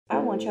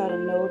want y'all to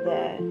know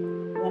that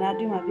when I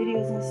do my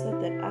videos and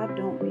stuff that I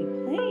don't be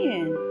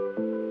playing.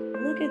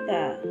 Look at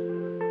that.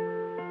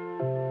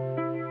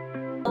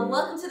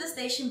 Welcome to the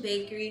Station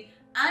Bakery.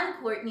 I'm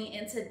Courtney,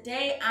 and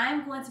today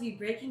I'm going to be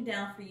breaking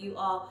down for you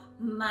all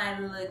my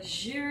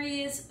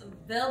luxurious,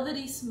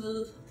 velvety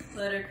smooth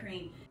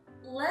buttercream.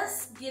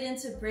 Let's get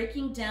into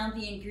breaking down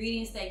the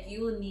ingredients that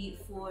you will need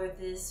for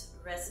this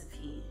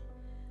recipe.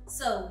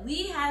 So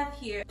we have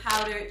here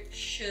powdered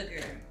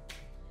sugar.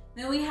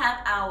 Then we have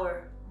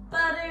our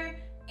butter,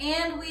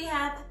 and we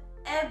have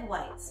egg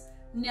whites.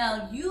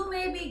 Now you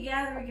may be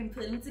gathering and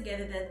putting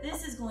together that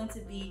this is going to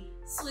be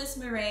Swiss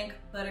meringue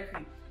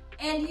buttercream.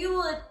 And you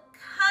would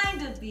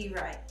kind of be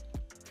right,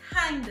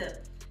 kind of.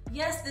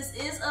 Yes, this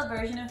is a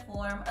version and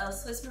form of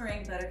Swiss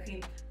meringue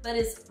buttercream, but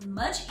it's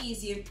much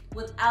easier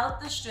without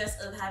the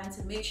stress of having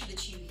to make sure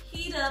that you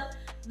heat up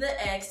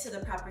the eggs to the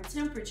proper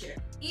temperature.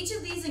 Each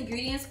of these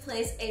ingredients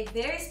plays a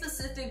very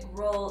specific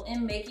role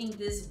in making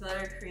this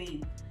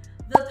buttercream.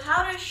 The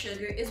powdered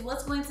sugar is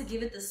what's going to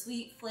give it the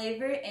sweet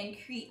flavor and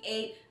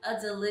create a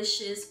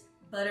delicious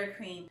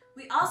buttercream.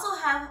 We also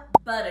have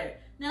butter.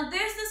 Now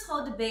there's this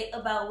whole debate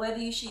about whether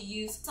you should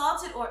use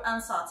salted or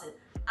unsalted.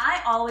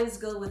 I always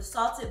go with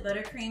salted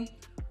butter.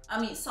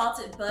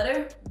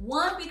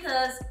 One,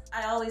 because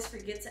I always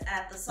forget to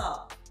add the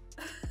salt.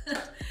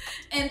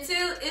 And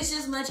two, it's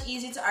just much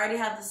easier to already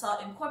have the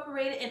salt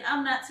incorporated, and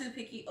I'm not too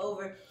picky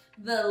over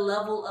the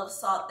level of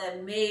salt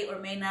that may or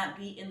may not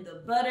be in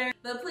the butter.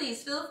 But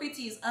please feel free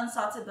to use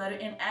unsalted butter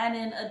and add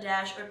in a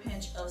dash or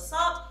pinch of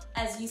salt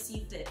as you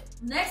see fit.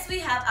 Next we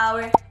have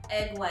our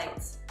egg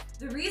whites.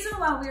 The reason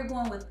why we're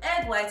going with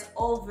egg whites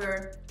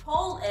over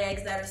whole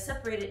eggs that are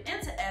separated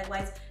into egg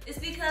whites is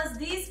because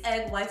these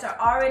egg whites are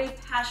already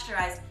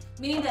pasteurized,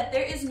 meaning that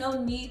there is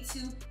no need to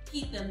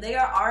heat them. They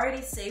are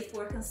already safe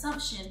for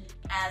consumption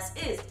as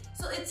is.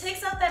 So it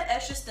takes out that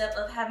extra step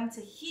of having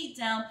to heat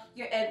down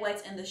your egg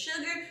whites and the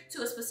sugar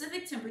to a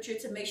specific temperature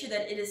to make sure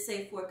that it is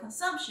safe for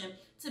consumption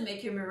to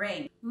make your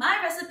meringue. My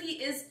recipe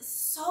is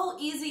so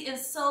easy and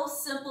so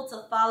simple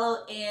to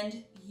follow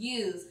and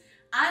use.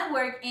 I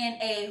work in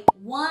a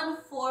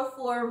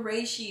 1:4:4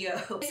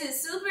 ratio. This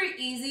is super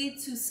easy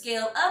to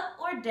scale up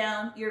or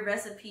down your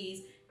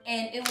recipes,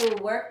 and it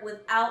will work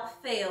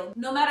without fail,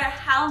 no matter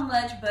how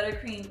much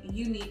buttercream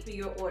you need for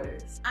your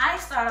orders. I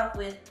start off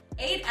with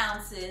 8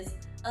 ounces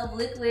of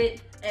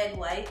liquid egg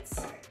whites,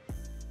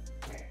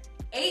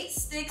 8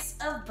 sticks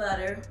of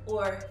butter,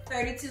 or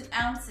 32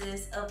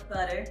 ounces of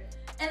butter,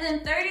 and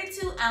then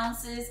 32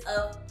 ounces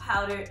of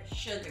powdered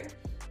sugar.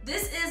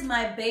 This is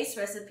my base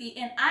recipe,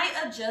 and I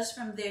adjust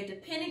from there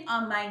depending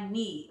on my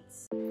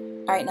needs.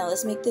 Alright, now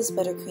let's make this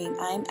buttercream.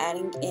 I am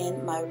adding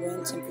in my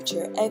room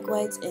temperature egg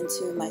whites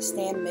into my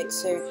stand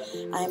mixer.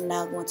 I am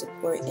now going to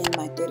pour in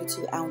my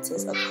 32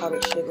 ounces of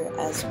powdered sugar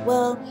as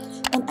well.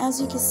 And as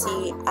you can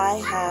see, I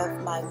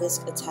have my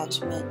whisk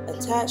attachment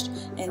attached,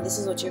 and this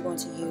is what you're going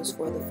to use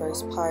for the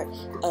first part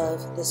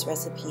of this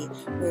recipe.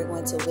 We're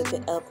going to whip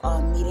it up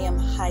on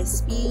medium-high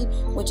speed,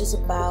 which is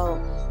about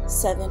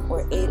 7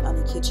 or 8 on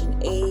a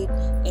KitchenAid,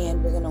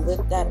 and we're going to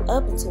whip that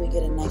up until we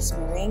get a nice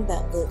meringue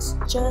that looks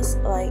just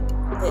like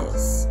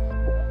this.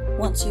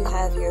 Once you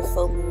have your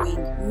faux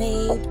meringue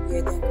made,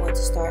 we're then going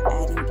to start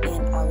adding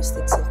in our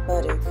sticks of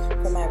butter.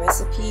 For my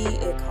recipe,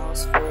 it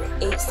calls for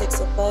 8 sticks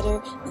of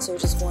butter, and so we're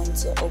just going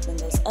to open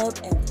this up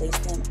and place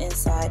them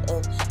inside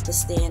of the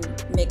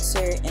stand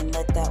mixer and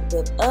let that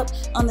whip up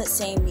on the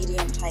same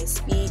medium-high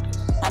speed.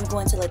 I'm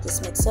going to let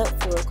this mix up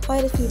for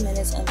quite a few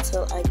minutes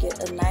until I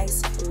get a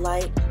nice,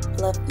 light,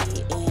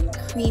 fluffy, and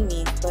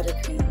creamy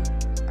buttercream.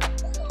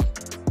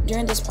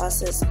 During this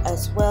process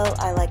as well,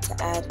 I like to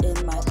add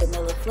in my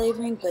vanilla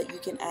flavoring, but you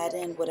can add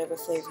in whatever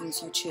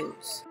flavorings you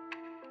choose.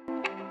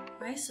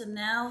 Alright, so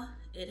now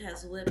it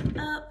has whipped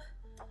up.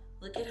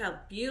 Look at how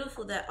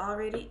beautiful that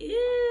already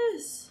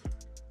is.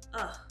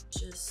 Oh,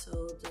 just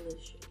so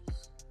delicious.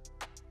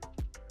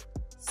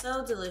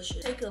 So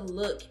delicious. Take a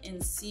look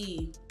and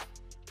see.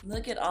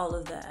 Look at all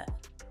of that.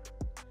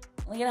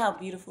 Look at how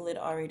beautiful it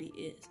already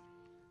is.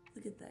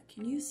 Look at that.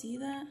 Can you see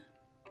that?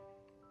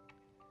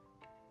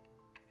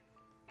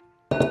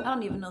 I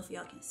don't even know if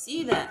y'all can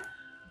see that,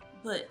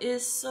 but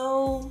it's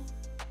so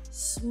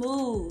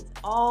smooth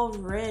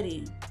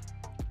already.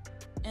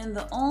 And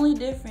the only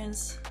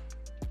difference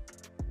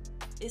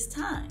is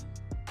time.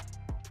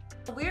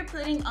 We're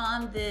putting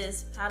on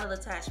this paddle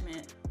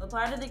attachment, but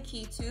part of the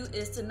key too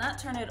is to not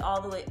turn it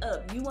all the way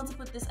up. You want to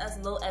put this as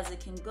low as it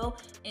can go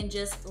and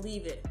just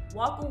leave it.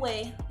 Walk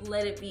away,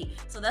 let it be.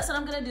 So that's what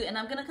I'm gonna do, and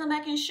I'm gonna come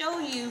back and show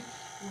you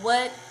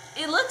what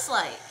it looks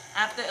like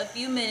after a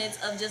few minutes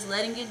of just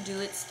letting it do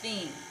its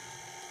thing.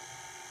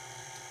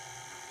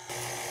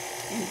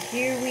 And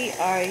here we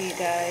are, you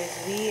guys.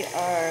 We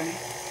are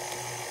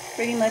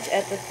pretty much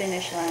at the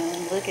finish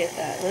line. Look at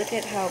that. Look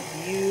at how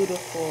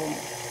beautiful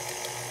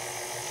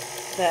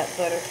that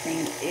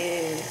buttercream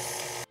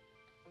is.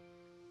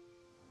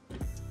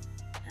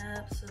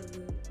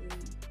 Absolutely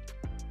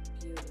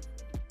beautiful.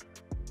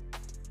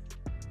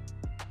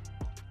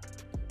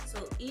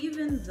 So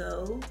even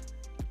though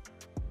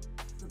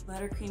the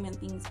buttercream and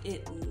things,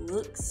 it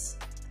looks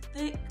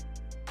thick.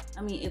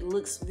 I mean, it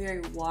looks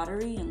very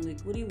watery and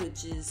liquidy,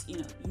 which is, you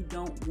know, you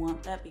don't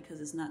want that because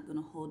it's not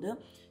gonna hold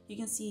up. You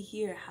can see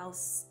here how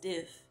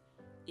stiff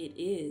it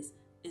is.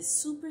 It's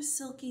super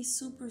silky,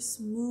 super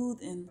smooth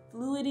and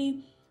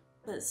fluidy,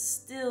 but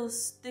still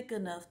thick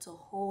enough to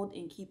hold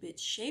and keep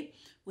its shape,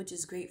 which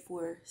is great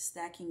for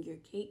stacking your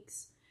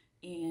cakes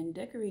and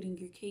decorating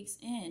your cakes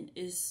in.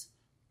 Is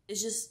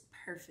just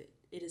perfect.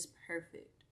 It is perfect.